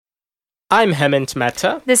I'm Hemant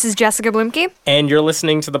Mehta. This is Jessica Blumke. And you're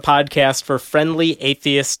listening to the podcast for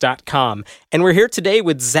FriendlyAtheist.com. And we're here today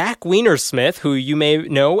with Zach Weinersmith, who you may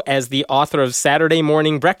know as the author of Saturday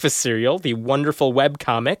Morning Breakfast Cereal, the wonderful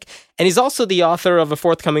webcomic. And he's also the author of a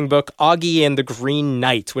forthcoming book, Augie and the Green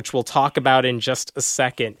Knight, which we'll talk about in just a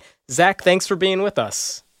second. Zach, thanks for being with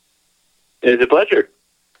us. It's a pleasure.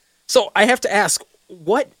 So I have to ask,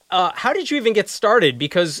 how did you even get started?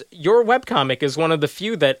 Because your webcomic is one of the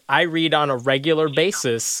few that I read on a regular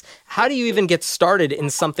basis. How do you even get started in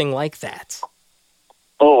something like that?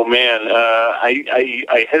 Oh, man.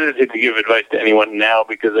 I hesitate to give advice to anyone now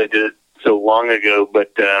because I did it so long ago,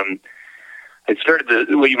 but I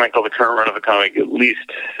started what you might call the current run of the comic at least,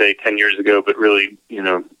 say, 10 years ago, but really,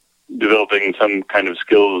 developing some kind of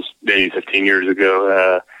skills maybe 15 years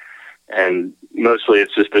ago. And mostly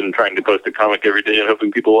it's just been trying to post a comic every day and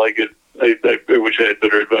hoping people like it. I wish I had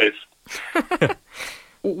better advice.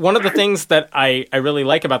 One of the things that I really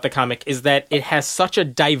like about the comic is that it has such a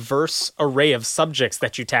diverse array of subjects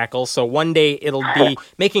that you tackle. So one day it'll be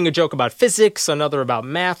making a joke about physics, another about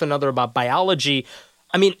math, another about biology.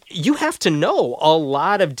 I mean, you have to know a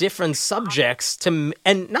lot of different subjects and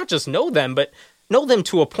not just know them, but know them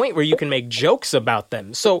to a point where you can make jokes about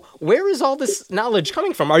them. So where is all this knowledge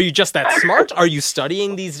coming from? Are you just that smart? Are you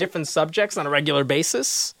studying these different subjects on a regular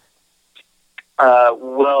basis?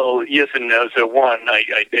 Well, yes and no. So one, I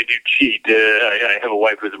do cheat. I have a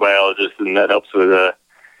wife who's a biologist, and that helps with a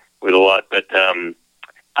lot. But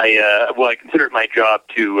I consider it my job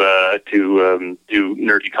to do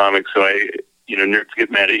nerdy comics. So nerds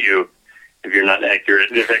get mad at you if you're not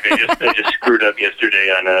accurate. In fact, I just screwed up yesterday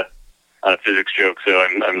on a physics joke, so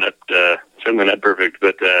I'm not certainly not perfect,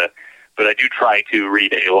 but I do try to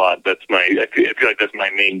read a lot. I feel like that's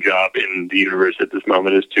my main job in the universe at this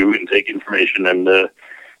moment, is to intake information and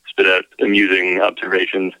spit out amusing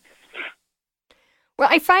observations. Well,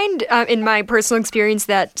 I find in my personal experience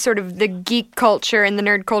that sort of the geek culture and the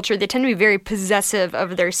nerd culture, they tend to be very possessive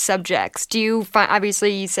of their subjects. Do you find,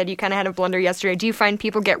 obviously you said you kind of had a blunder yesterday, do you find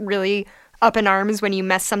people get really up in arms when you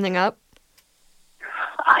mess something up?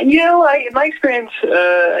 In my experience,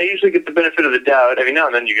 I usually get the benefit of the doubt. I mean, now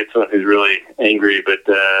and then you get someone who's really angry, but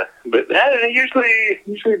usually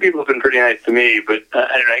people have been pretty nice to me. But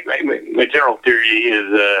I don't know. My general theory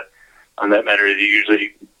is on that matter is you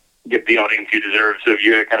usually get the audience you deserve. So if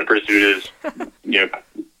you're the kind of person who is,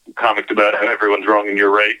 comicked about how everyone's wrong and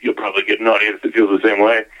you're right, you'll probably get an audience that feels the same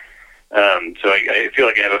way. So I feel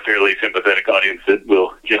like I have a fairly sympathetic audience that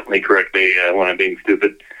will gently correct me when I'm being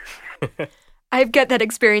stupid. I've got that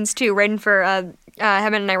experience too, writing for,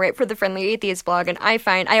 Hemant and I write for the Friendly Atheist blog, and I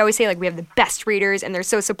always say, we have the best readers, and they're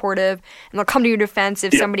so supportive, and they'll come to your defense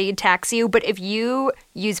if somebody attacks you, but if you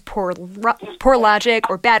use poor logic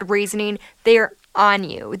or bad reasoning, they're on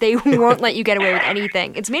you. They won't let you get away with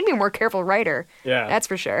anything. It's made me a more careful writer. Yeah. That's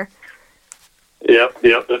for sure. Yep,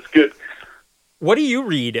 that's good. What do you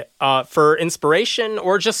read for inspiration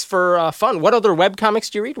or just for fun? What other webcomics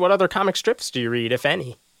do you read? What other comic strips do you read, if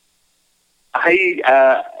any? I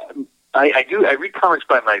read comics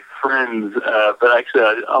by my friends, but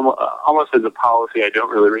actually, almost as a policy, I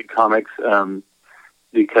don't really read comics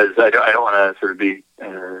because I don't want to sort of be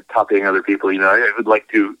copying other people. I would like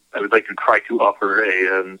to try to offer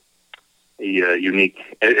a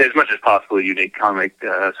unique, as much as possible, unique comic. So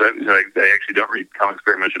I actually don't read comics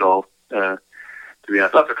very much at all. To be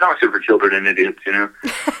honest, lots of comics are for children and idiots.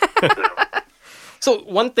 So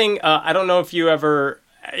one thing, I don't know if you ever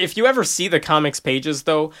see the comics pages,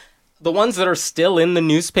 though, the ones that are still in the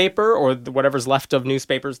newspaper or whatever's left of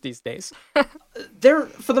newspapers these days, they're,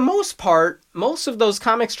 for the most part, most of those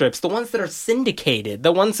comic strips, the ones that are syndicated,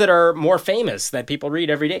 the ones that are more famous that people read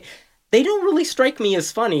every day, they don't really strike me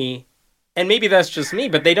as funny. And maybe that's just me,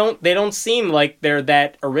 but they don't seem like they're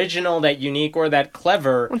that original, that unique, or that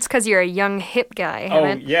clever. Well, it's because you're a young, hip guy,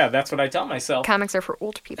 Hemant. Oh, yeah, that's what I tell myself. Comics are for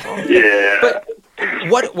old people. Yeah. But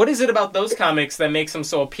what is it about those comics that makes them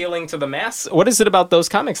so appealing to the mass? What is it about those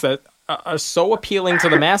comics that are so appealing to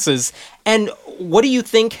the masses? And what do you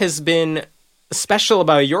think has been special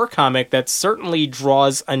about your comic that certainly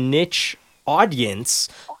draws a niche audience,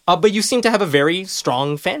 but you seem to have a very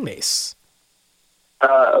strong fan base?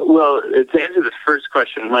 Well, to answer this first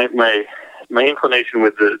question, my inclination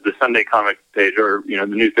with the Sunday comic page, or the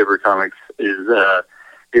newspaper comics, is the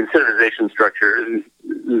incentivization structure.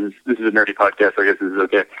 This is a nerdy podcast, so I guess this is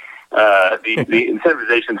okay. The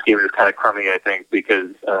incentivization scheme is kind of crummy, I think,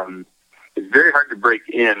 because it's very hard to break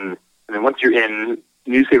in. I mean, once you're in,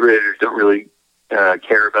 newspaper editors don't really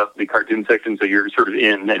care about the cartoon section, so you're sort of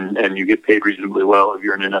in, and you get paid reasonably well if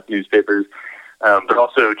you're in enough newspapers. But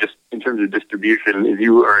also just in terms of distribution, if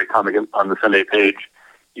you are a comic on the Sunday page,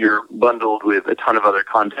 you're bundled with a ton of other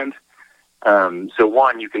content. So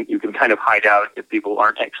one, you can kind of hide out if people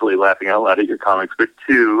aren't actually laughing out loud at your comics. But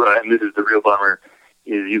two, and this is the real bummer,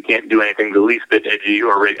 is you can't do anything the least bit edgy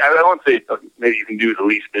or racy. I won't say maybe you can do the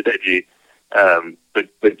least bit edgy,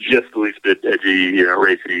 but just the least bit edgy,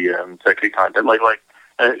 racy, sexy content. Like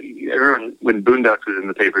everyone, when Boondocks was in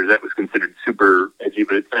the papers, that was considered super edgy,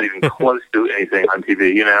 but it's not even close to anything on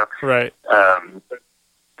TV, Right.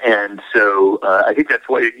 And so I think that's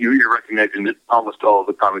why you're recognizing that almost all of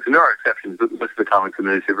the comics, and there are exceptions, but most of the comics in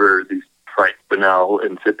the newspaper are these trite, banal,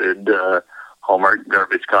 insipid, Hallmark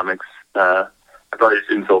garbage comics. I probably just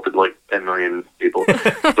insulted like 10 million people.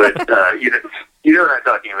 But you know what I'm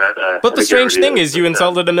talking about. But the strange thing is you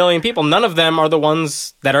insulted 1 million people. None of them are the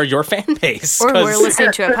ones that are your fan base. Or we're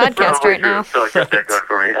listening to a podcast right now. So I got that going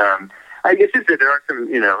for me. I guess it's that there are some,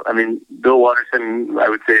 Bill Watterson, I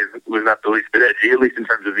would say, was not the least bit edgy, at least in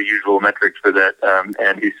terms of the usual metrics for that,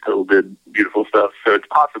 and he still did beautiful stuff. So it's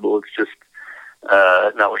possible. It's just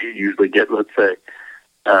not what you usually get, let's say.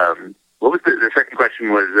 What was the second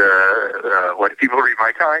question was, what, do people read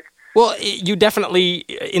my comic? Well, you definitely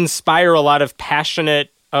inspire a lot of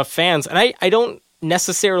passionate fans, and I don't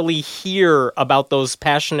necessarily hear about those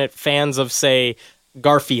passionate fans of, say,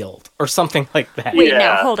 Garfield or something like that. Wait,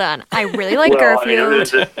 no, hold on. I really like Garfield.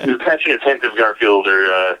 The passionate fans of Garfield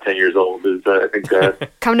are 10 years old. I think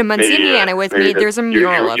come to Muncie, Indiana with me. There's a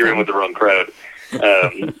mural of him. You're in with the wrong crowd.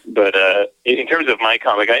 But in terms of my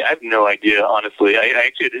comic, I have no idea, honestly.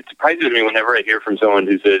 It surprises me whenever I hear from someone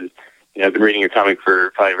who says, I've been reading your comic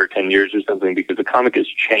for 5 or 10 years or something, because the comic has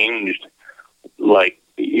changed. Like,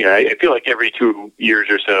 I feel like every 2 years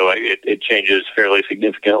or so, it changes fairly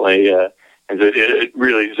significantly. And so it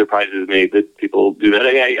really surprises me that people do that.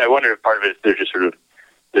 I wonder if part of it is they're just sort of,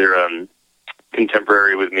 they're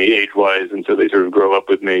contemporary with me age-wise, and so they sort of grow up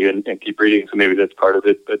with me and keep reading, so maybe that's part of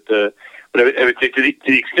it. But I would say to the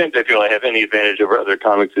extent I feel I have any advantage over other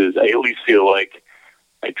comics is I at least feel like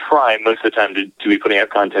I try most of the time to be putting out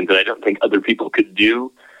content that I don't think other people could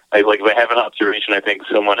do. If I have an observation I think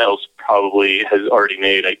someone else probably has already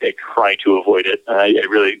made, I try to avoid it. I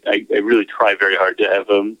really try very hard to have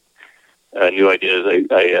new ideas.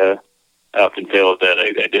 I often fail at that.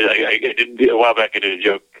 I did a while back. I did a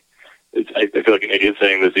joke. I feel like an idiot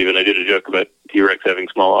saying this. Even I did a joke about T-Rex having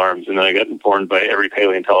small arms, and then I got informed by every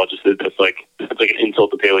paleontologist that that's like an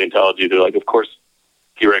insult to paleontology. They're like, of course,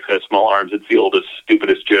 T-Rex has small arms. It's the oldest,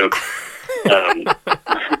 stupidest joke. So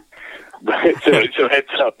heads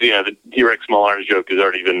up, the T-Rex small arms joke has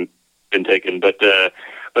already been taken. But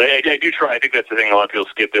I do try. I think that's the thing a lot of people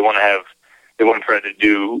skip. They want to try to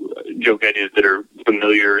do joke ideas that are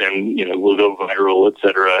familiar and will go viral,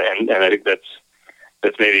 etc. And I think that's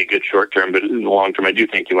maybe a good short term, but in the long term, I do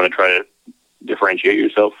think you want to try to differentiate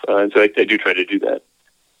yourself. And so I do try to do that.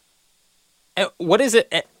 What is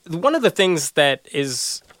it? One of the things that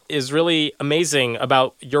is really amazing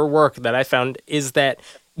about your work that I found is that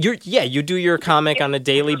you do your comic on a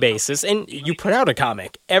daily basis, and you put out a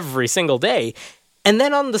comic every single day, and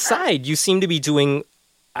then on the side, you seem to be doing,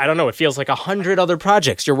 I don't know, it feels like 100 other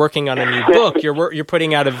projects. You're working on a new book. You're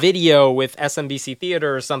putting out a video with SMBC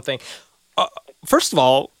Theater or something. First of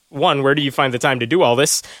all, one, where do you find the time to do all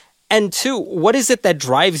this? And two, what is it that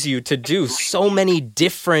drives you to do so many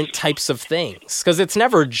different types of things? Because it's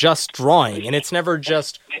never just drawing, and it's never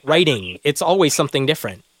just writing. It's always something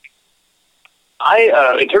different.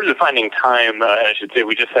 In terms of finding time, I should say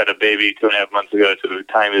we just had a baby 2.5 months ago, so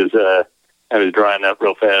time is drying up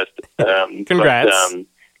real fast. Congrats.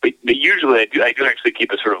 But usually I do actually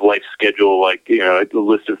keep a sort of life schedule, like, a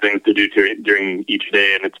list of things to do during each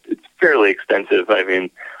day, and it's fairly extensive. I mean,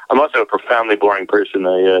 I'm also a profoundly boring person.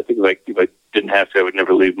 I think if I didn't have to, I would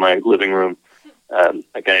never leave my living room. I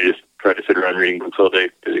kind of just try to sit around reading books all day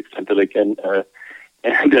to the extent that I can.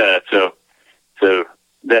 So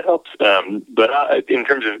that helps. But in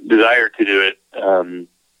terms of desire to do it, I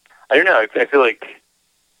don't know. I feel like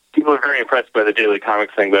people are very impressed by the daily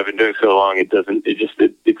comics thing, but I've been doing so long, it's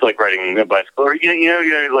like riding a bicycle. Or,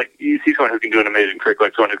 like you see someone who can do an amazing trick,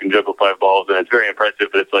 like someone who can juggle 5 balls, and it's very impressive,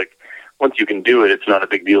 but it's like, once you can do it, it's not a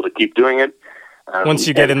big deal to keep doing it. Once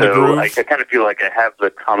you get in the groove. I kind of feel like I have the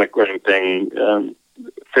comic writing thing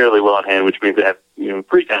fairly well at hand, which means I have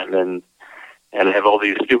free time, and I have all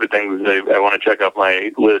these stupid things I want to check off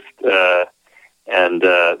my list, and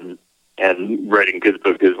writing kids'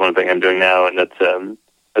 books is one thing I'm doing now, and that's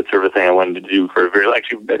sort of a thing I wanted to do I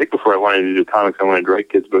think before I wanted to do comics, I wanted to write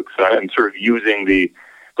kids' books, so I'm sort of using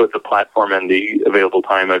both the platform and the available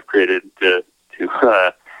time I've created to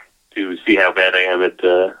see how bad I am at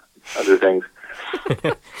other things.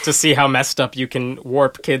 To see how messed up you can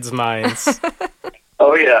warp kids' minds.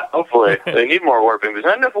 Oh yeah, hopefully they need more warping. There's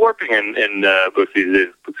not enough warping in books these days.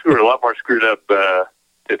 Books were a lot more screwed up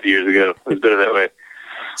 50 years ago. It was better that way.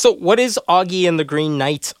 So what is Augie and the Green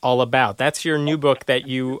Knight all about? That's your new book that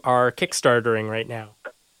you are Kickstartering right now.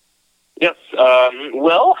 Yes.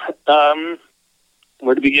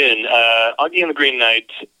 Where to begin? Augie and the Green Knight.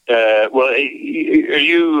 Are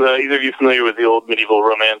you either of you familiar with the old medieval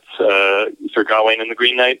romance, Sir Gawain and the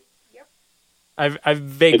Green Knight? Yep. I'm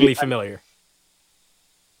vaguely familiar.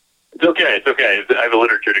 It's okay. I have a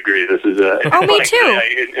literature degree. This is me too.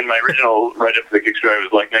 In my original write-up for the Kickstarter, I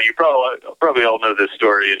was like, "No, you probably all know this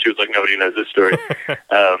story," and she was like, "Nobody knows this story."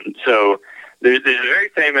 So there's a very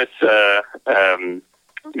famous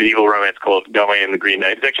medieval romance called Gawain and the Green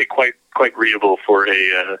Knight. It's actually quite readable for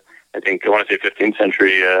I want to say 15th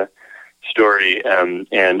century story.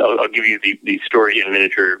 And I'll give you the story in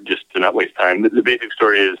miniature just to not waste time. The basic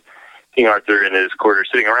story is King Arthur and his court are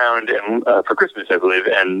sitting around and for Christmas, I believe.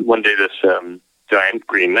 And one day this giant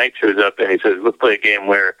green knight shows up and he says, "Let's play a game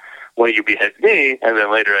where one of you beheads me, and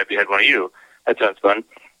then later I behead one of you. That sounds fun."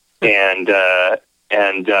 And Sir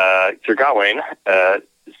Gawain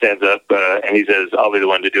stands up and he says, "I'll be the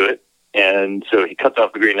one to do it." And so he cuts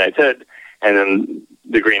off the Green Knight's head, and then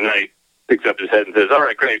the Green Knight picks up his head and says, "All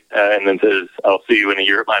right, great," and then says, "I'll see you in a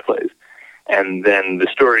year at my place." And then the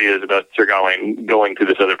story is about Sir Gawain going to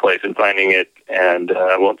this other place and finding it, and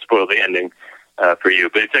I won't spoil the ending for you.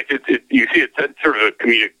 But you see it's sort of a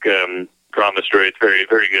comedic drama story. It's very,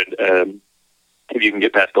 very good if you can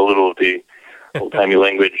get past a little of the old-timey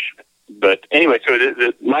language. But anyway, so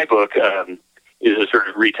my book is a sort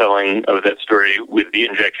of retelling of that story with the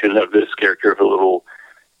injection of this character of a little,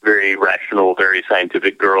 very rational, very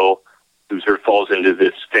scientific girl who sort of falls into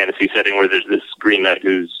this fantasy setting where there's this Green Knight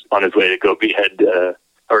who's on his way to go behead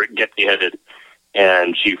or get beheaded,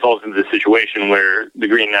 and she falls into this situation where the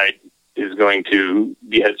Green Knight is going to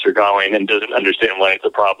behead Sir Gawain and doesn't understand why it's a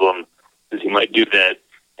problem because he might do that.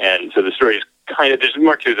 And so the story is kind of, there's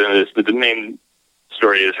more to it than this, but the main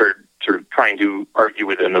story is her sort of trying to argue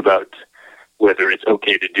with him about whether it's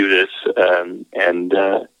okay to do this, and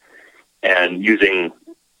using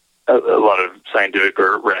a lot of scientific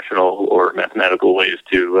or rational or mathematical ways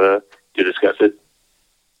to discuss it.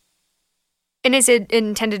 And is it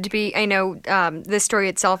intended to be, I know the story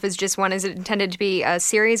itself is just one, is it intended to be a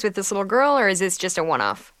series with this little girl, or is this just a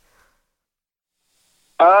one-off?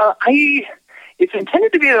 It's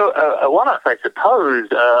intended to be a one-off, I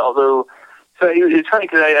suppose, although... So it's funny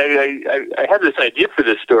because I had this idea for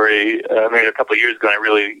this story maybe a couple of years ago, and I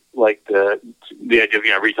really liked the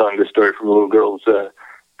idea of retelling the story from a little girl's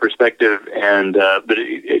perspective, and but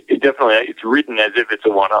it definitely, it's written as if it's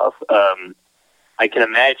a one-off. I can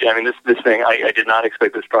imagine. I mean, this thing, I did not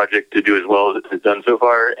expect this project to do as well as it's done so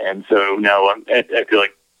far, and so now I feel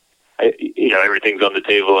like everything's on the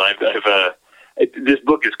table, and I've this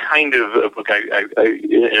book is kind of a book I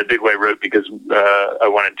in a big way wrote because I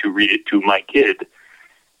wanted to read it to my kid,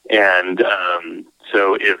 and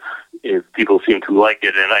so if people seem to like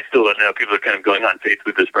it, and I still don't know, people are kind of going on faith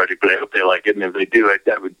with this project, but I hope they like it, and if they do, I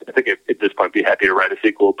think at this point be happy to write a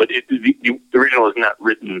sequel. But the original is not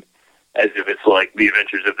written as if it's like the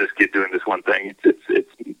adventures of this kid doing this one thing. It's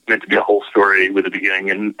meant to be a whole story with a beginning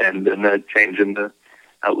and a change in the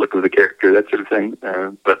outlook of the character, that sort of thing.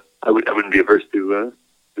 But I wouldn't be averse to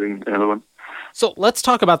doing another one. So let's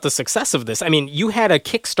talk about the success of this. I mean, you had a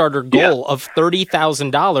Kickstarter goal of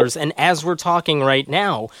 $30,000, and as we're talking right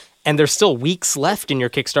now, and there's still weeks left in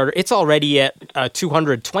your Kickstarter, it's already at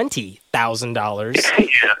 $220,000.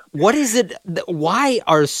 Yeah. What is it? Why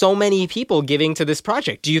are so many people giving to this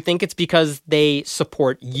project? Do you think it's because they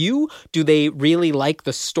support you? Do they really like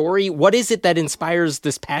the story? What is it that inspires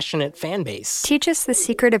this passionate fan base? Teach us the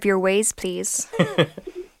secret of your ways, please.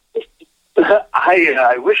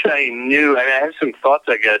 I wish I knew. I mean, I have some thoughts,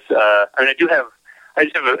 I guess. I just have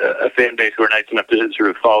a fan base who are nice enough to sort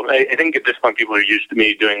of follow. I think at this point people are used to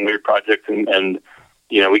me doing weird projects, and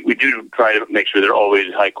we do try to make sure they're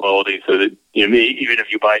always high quality, so that even if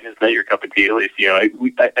you buy it and it's not your cup of tea, at least I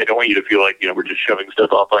don't want you to feel like we're just shoving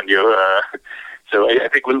stuff off on you. So I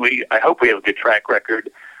think I hope we have a good track record,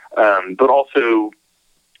 but also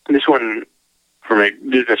this one, from a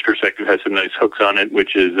business perspective, has some nice hooks on it,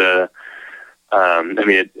 which is.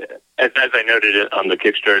 As I noted on the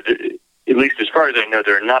Kickstarter, at least as far as I know,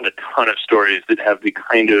 there are not a ton of stories that have the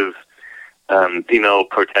kind of female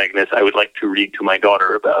protagonist I would like to read to my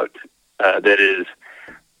daughter about. That is,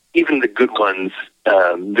 even the good ones,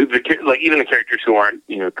 even the characters who aren't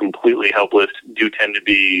completely helpless do tend to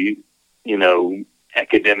be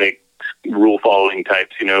academic rule following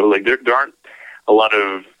types. There aren't. a lot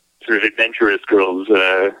of sort of adventurous girls.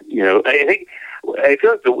 I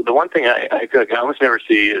feel like the one thing I feel like I almost never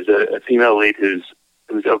see is a female lead who's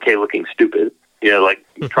okay looking stupid. Like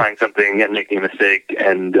trying something and making a mistake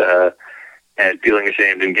and feeling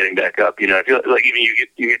ashamed and getting back up. I feel like even you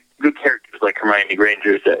get good characters like Hermione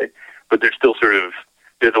Granger, say, but they're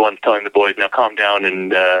the ones telling the boys, now calm down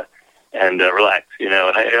and relax. And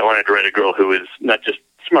I wanted to write a girl who was not just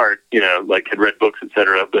smart, like had read books,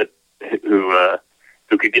 etc., but who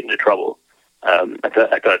could get into trouble. I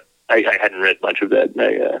thought I hadn't read much of that,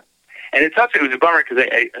 and it sucks. It was a bummer because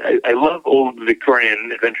I love old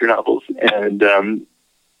Victorian adventure novels, and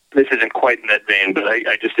this isn't quite in that vein. But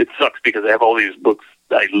it sucks because I have all these books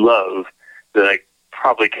I love that I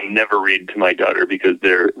probably can never read to my daughter because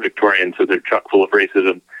they're Victorian, so they're chock full of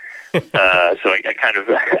racism. So I kind of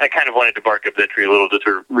wanted to bark up that tree a little to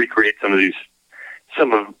sort of recreate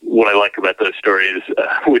some of what I like about those stories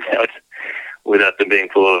without them being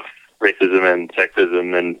full of racism and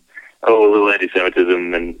sexism and a little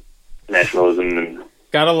anti-Semitism and nationalism and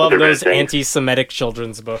gotta love those anti-Semitic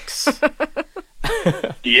children's books.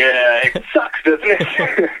 Yeah, it sucks, doesn't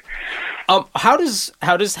it? How does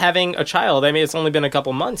having a child? I mean, it's only been a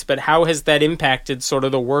couple months, but how has that impacted sort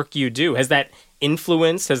of the work you do? Has that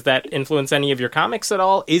influenced any of your comics at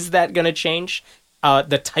all? Is that going to change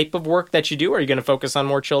the type of work that you do? Are you going to focus on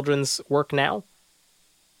more children's work now?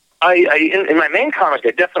 In my main comic,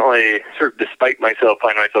 I definitely sort of, despite myself,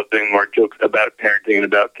 find myself doing more jokes about parenting and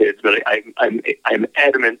about kids. But I'm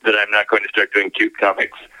adamant that I'm not going to start doing cute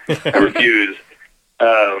comics. I refuse.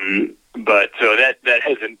 But so that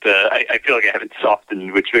hasn't. I feel like I haven't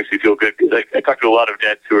softened, which makes me feel good because I talk to a lot of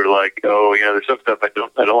dads who are like, "Oh, there's some stuff I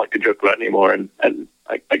don't like to joke about anymore," and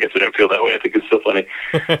I guess I don't feel that way. I think it's still funny.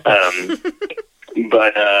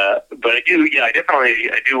 But I do, I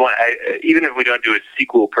do want, even if we don't do a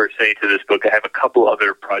sequel per se to this book, I have a couple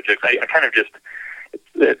other projects. I kind of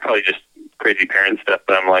it's probably just crazy parent stuff,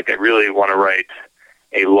 but I'm like, I really want to write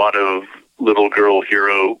a lot of little girl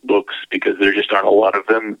hero books because there just aren't a lot of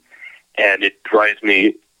them. And it drives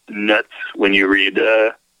me nuts when you read,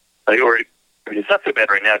 it's not so bad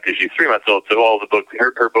right now because she's 3 months old, so all the books,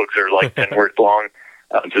 her books are like 10 words long,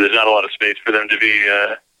 so there's not a lot of space for them to be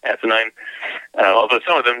asinine. Although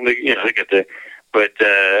some of them, they get there. But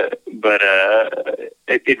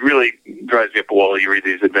it really drives me up a wall. You read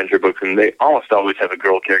these adventure books, and they almost always have a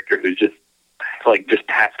girl character who's just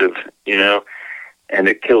passive, and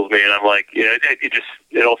it kills me. And I'm like,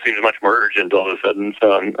 it all seems much more urgent all of a sudden.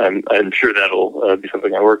 So I'm sure that'll be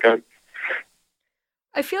something I work on.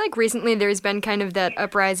 I feel like recently there's been kind of that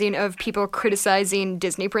uprising of people criticizing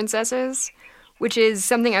Disney princesses, which is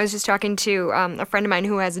something I was just talking to a friend of mine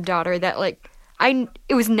who has a daughter that,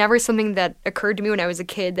 it was never something that occurred to me when I was a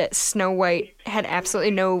kid that Snow White had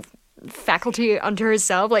absolutely no faculty unto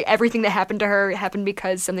herself. Like, everything that happened to her happened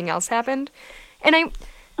because something else happened. And I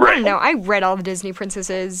don't know, I read all the Disney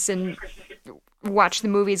princesses and watched the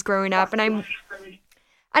movies growing up, and I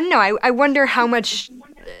don't know, I wonder how much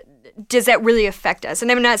does that really affect us?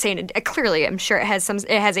 And I'm not saying it, clearly, I'm sure it has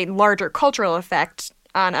a larger cultural effect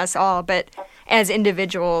on us all, but as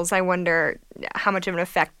individuals, I wonder how much of an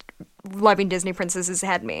effect loving Disney princesses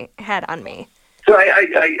had on me. So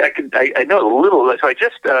I know a little. So I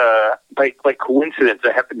just by coincidence,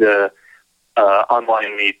 I happened to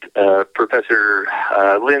online meet Professor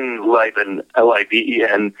Lynn Liben,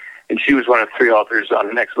 Liben, and she was one of 3 authors on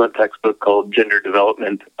an excellent textbook called Gender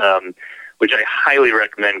Development, which I highly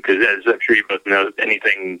recommend because, as I'm sure you both know,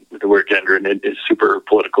 anything with the word gender in it is super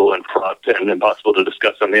political and fraught and impossible to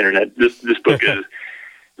discuss on the internet. This book is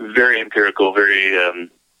very empirical, very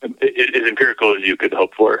as empirical as you could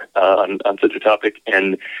hope for on such a topic.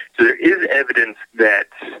 And so there is evidence that,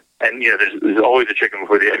 and there's always a chicken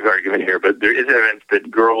before the egg argument here, but there is evidence that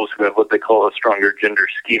girls who have what they call a stronger gender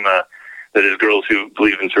schema, that is, girls who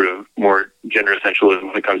believe in sort of more gender essentialism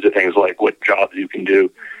when it comes to things like what jobs you can do,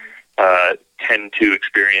 tend to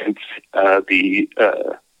experience the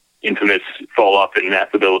infamous fall off in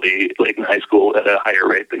math ability late in high school at a higher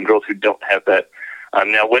rate than girls who don't have that.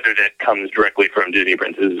 Now, whether that comes directly from Disney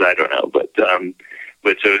princesses, I don't know.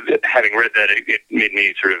 But so having read that, it made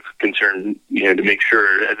me sort of concerned, to make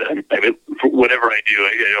sure. I mean, for whatever I do,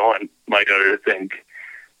 I don't want my daughter to think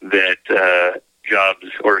that jobs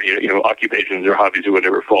or occupations or hobbies or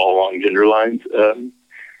whatever fall along gender lines,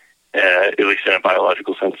 at least in a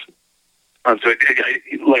biological sense. So like I say,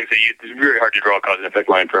 it's very hard to draw a cause and effect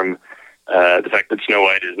line from the fact that Snow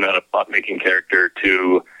White is not a plot-making character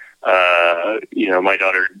to, my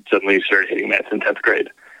daughter suddenly started hating maths in 10th grade.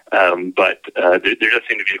 But there does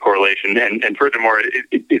seem to be a correlation, and furthermore,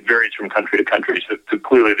 it varies from country to country. So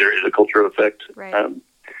clearly, there is a cultural effect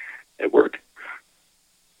at work.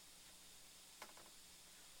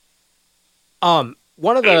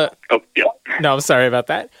 One of the yeah. No, I'm sorry about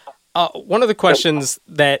that. One of the questions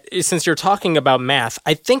that, since you're talking about math,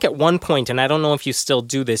 I think at one point, and I don't know if you still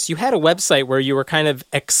do this, you had a website where you were kind of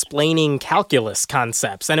explaining calculus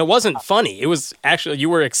concepts, and it wasn't funny. It was actually, you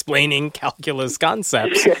were explaining calculus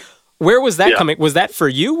concepps. Where was that coming? Was that for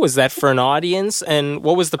you? Was that for an audience? And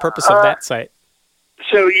what was the purpose of that site?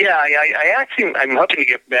 So, yeah, I actually, I'm hoping to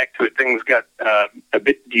get back to it. Things got a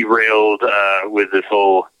bit derailed with this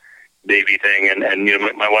whole baby thing, and you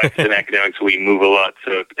know, my wife's an academic, so we move a lot,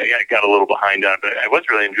 so I got a little behind on it, but I was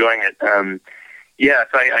really enjoying it. So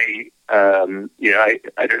I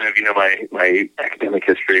don't know if you know my academic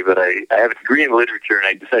history, but I have a degree in literature, and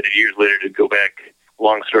I decided years later to go back,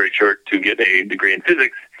 long story short, to get a degree in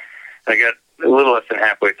physics. I got a little less than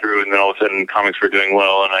halfway through, and then all of a sudden comics were doing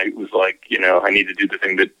well, and I was like, you know, I need to do the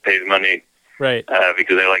thing that pays money. Right.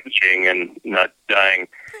 Because I like eating and not dying.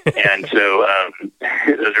 And so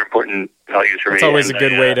those are important values for me. It's always a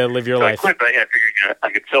good way to live your life. I quit, but I figured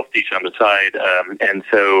I could self-teach on the side. And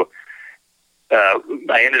so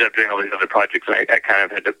I ended up doing all these other projects, and I kind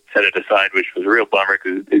of had to set it aside, which was a real bummer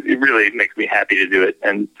because it really makes me happy to do it.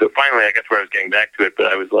 And so finally, I guess where I was getting back to it, but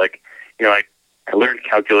I was like, you know, I learned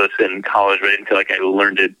calculus in college, but I didn't feel like I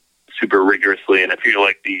learned it super rigorously. And I feel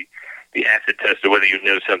like the acid test of whether you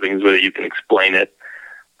know something is whether you can explain it.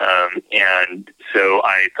 And so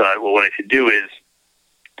I thought, well, what I should do is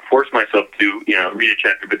force myself to, you know, read a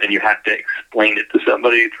chapter, but then you have to explain it to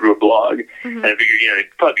somebody through a blog. Mm-hmm. And I figured, you know,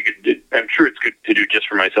 it's probably good. I'm sure it's good to do just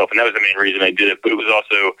for myself, and that was the main reason I did it. But it was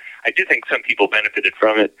also, I do think some people benefited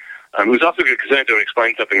from it. It was also good because I would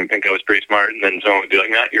explain something and think I was pretty smart, and then someone would be like,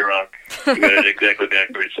 "No, you're wrong. You got it exactly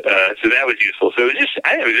backwards." So that was useful. So it was just,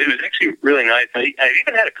 it was actually really nice. I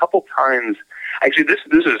even had a couple times. Actually, this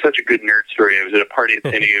is such a good nerd story. I was at a party at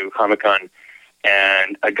San Diego Comic-Con,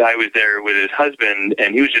 and a guy was there with his husband,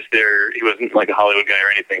 and he was just there. He wasn't like a Hollywood guy or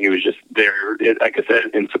anything. He was just there, like I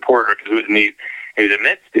said, in support because it was neat. He was a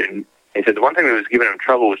med student. He said the one thing that was giving him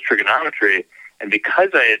trouble was trigonometry. And because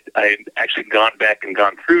I had actually gone back and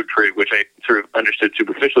gone through trig, which I sort of understood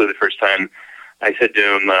superficially the first time, I said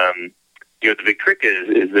to him, you know, the big trick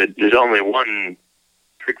is that there's only one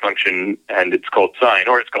trig function, and it's called sine,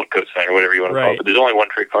 or it's called cosine, or whatever you want to call it. But there's only one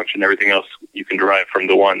trig function. Everything else you can derive from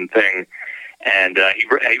the one thing. And he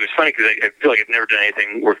was funny because I feel like I've never done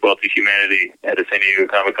anything worthwhile to humanity at a San Diego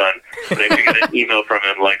Comic-Con. But I got an email from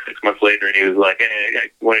him like 6 months later, and he was like, "Hey,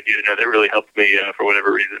 I wanted you to know that really helped me for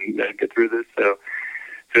whatever reason get through this." So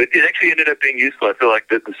it actually ended up being useful. I feel like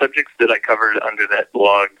the subjects that I covered under that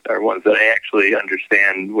blog are ones that I actually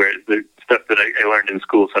understand, whereas the stuff that I learned in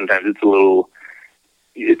school, sometimes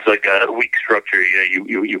it's like a weak structure. You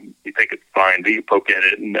know, you think it's fine, but you poke at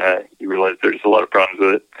it and you realize there's a lot of problems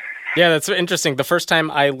with it. Yeah, that's interesting. The first time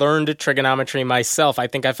I learned trigonometry myself, I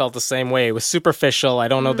think I felt the same way. It was superficial. I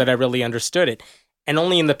don't know that I really understood it. And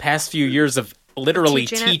only in the past few years of literally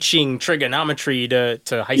teaching trigonometry to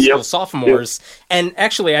high school sophomores. And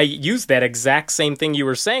actually, I used that exact same thing you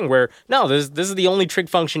were saying, where, no, this is the only trig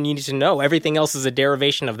function you need to know. Everything else is a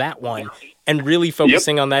derivation of that one. And really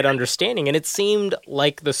focusing on that understanding. And it seemed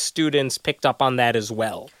like the students picked up on that as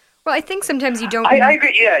well. Well, I think sometimes you don't... I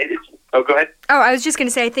agree, yeah. Oh, go ahead. Oh, I was just going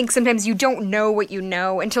to say, I think sometimes you don't know what you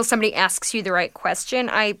know until somebody asks you the right question.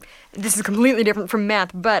 This is completely different from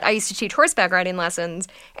math, but I used to teach horseback riding lessons,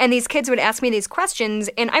 and these kids would ask me these questions,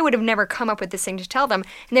 and I would have never come up with this thing to tell them.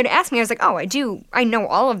 And they'd ask me, I was like, oh, I know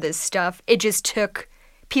all of this stuff. It just took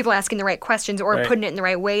people asking the right questions or putting it in the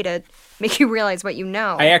right way to make you realize what you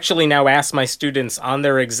know. I actually now ask my students on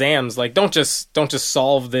their exams, like, don't just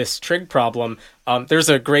solve this trig problem. There's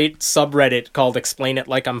a great subreddit called Explain It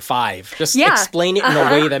Like I'm 5. Just explain it in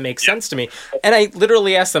a way that makes sense to me. And I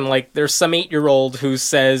literally ask them, like, there's some 8-year-old who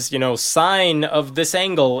says, you know, sine of this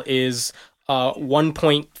angle is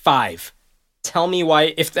 1.5. Tell me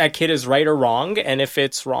why, if that kid is right or wrong, and if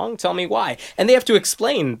it's wrong, tell me why. And they have to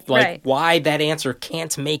explain, like, why that answer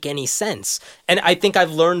can't make any sense. And I think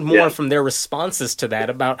I've learned more from their responses to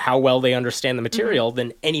that about how well they understand the material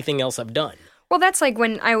than anything else I've done. Well, that's like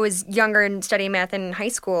when I was younger and studying math in high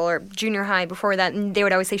school or junior high before that, and they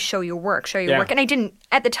would always say, show your work. And I didn't,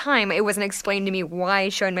 at the time, it wasn't explained to me why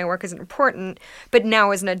showing my work isn't important, but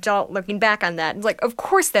now as an adult looking back on that, it's like, of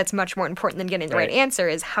course that's much more important than getting the right answer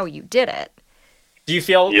is how you did it. Do you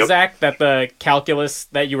feel, Zach, that the calculus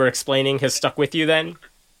that you were explaining has stuck with you then?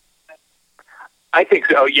 I think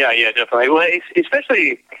so. Yeah, definitely. Well,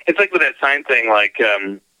 especially, it's like with that sine thing, like,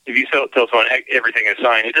 if you tell someone everything is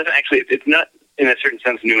fine, it doesn't actually. It's not in a certain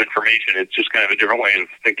sense new information. It's just kind of a different way of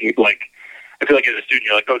thinking. Like I feel like as a student,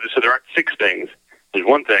 you're like, oh, so there aren't 6 things. There's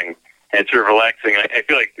one thing, and it's sort of relaxing. I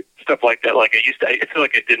feel like stuff like that. Like I feel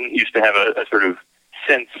like I didn't used to have a sort of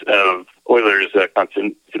sense of Euler's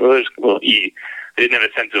constant. Euler's E. I didn't have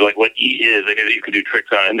a sense of like what E is. I knew that you could do tricks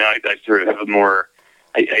on it. Now I sort of have a more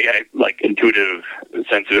I like intuitive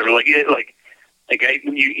sense of it. Or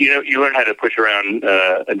you learn how to push around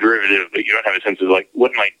a derivative, but you don't have a sense of like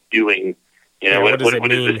what am I doing? What does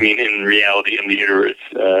this mean in reality in the universe?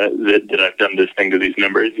 That I've done this thing to these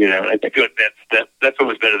numbers. And I feel like that's what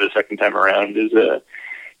was better the second time around is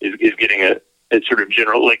getting a sort of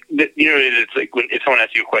general like it's like if someone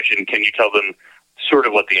asks you a question, can you tell them sort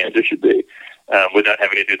of what the answer should be without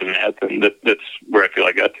having to do the math? And that's where I feel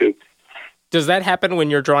I got to. Does that happen when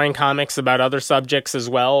you're drawing comics about other subjects as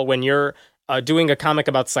well? When you're doing a comic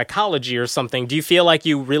about psychology or something, do you feel like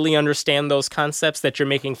you really understand those concepts that you're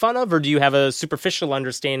making fun of, or do you have a superficial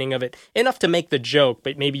understanding of it enough to make the joke,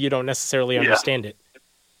 but maybe you don't necessarily understand it?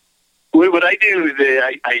 What I do is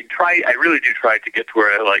I really do try to get to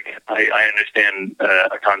where I understand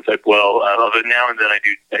a concept well. Although now and then I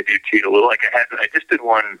do cheat a little. Like I just did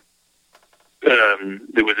one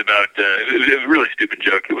that was about it was a really stupid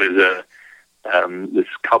joke. It was this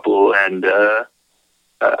couple and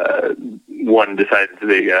one decides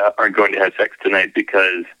they aren't going to have sex tonight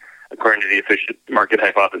because, according to the efficient market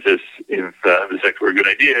hypothesis, if the sex were a good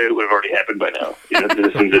idea, it would have already happened by now.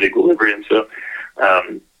 Citizens at equilibrium. So,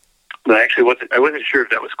 but I actually wasn't sure if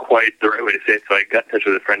that was quite the right way to say it. So I got in touch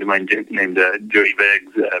with a friend of mine named Jody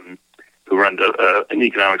Beggs, who runs an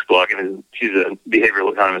economics blog, and she's a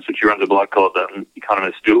behavioral economist, and she runs a blog called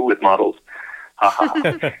Economists Do It With Models.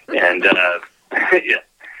 And yeah.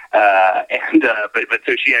 But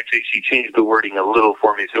so she changed the wording a little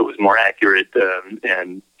for me so it was more accurate,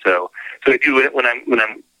 and so I do it when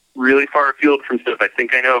I'm really far afield from stuff I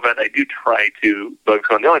think I know about. I do try to bug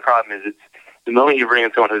someone. The only problem is it's the moment you bring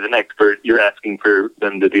in someone who's an expert, you're asking for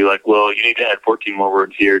them to be like, well, you need to add 14 more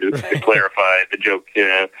words here to clarify the joke,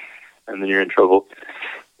 and then you're in trouble.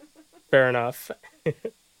 Fair enough.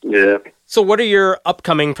 Yeah. So what are your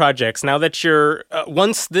upcoming projects? Now that you're,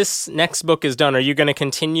 once this next book is done, are you going to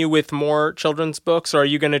continue with more children's books, or are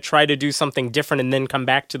you going to try to do something different and then come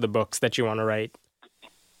back to the books that you want to write?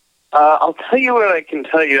 I'll tell you what I can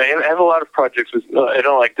tell you. I have a lot of projects. I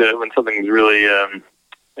don't like when something's really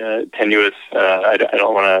tenuous. I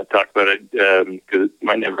don't want to talk about it because it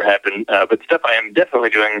might never happen. But stuff I am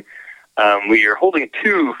definitely doing. We are holding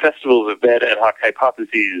 2 festivals of bad ad hoc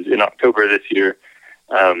hypotheses in October this year.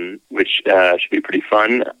 Which should be pretty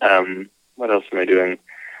fun. What else am I doing?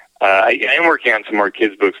 I am working on some more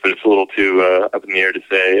kids' books, but it's a little too up in the air to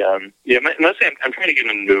say. Mostly I'm trying to get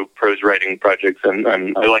into prose writing projects, and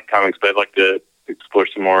I like comics, but I'd like to explore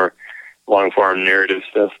some more long-form narrative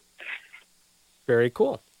stuff. Very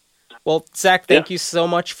cool. Well, Zach, thank you so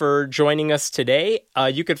much for joining us today.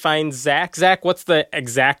 You could find Zach. Zach, what's the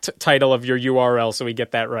exact title of your URL so we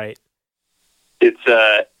get that right? It's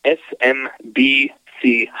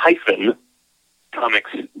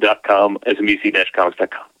SMBC-comics.com,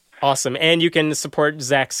 SMBC-comics.com. Awesome. And you can support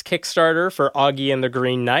Zach's Kickstarter for Augie and the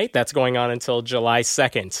Green Knight. That's going on until July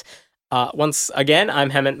 2nd. Once again,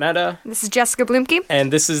 I'm Hemant Mehta. This is Jessica Blumke.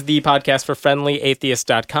 And this is the podcast for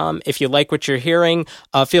FriendlyAtheist.com. If you like what you're hearing,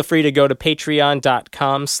 feel free to go to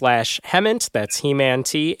patreon.com/Hemant, that's He-Man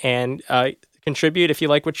T, and contribute if you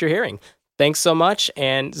like what you're hearing. Thanks so much.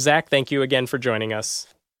 And Zach, thank you again for joining us.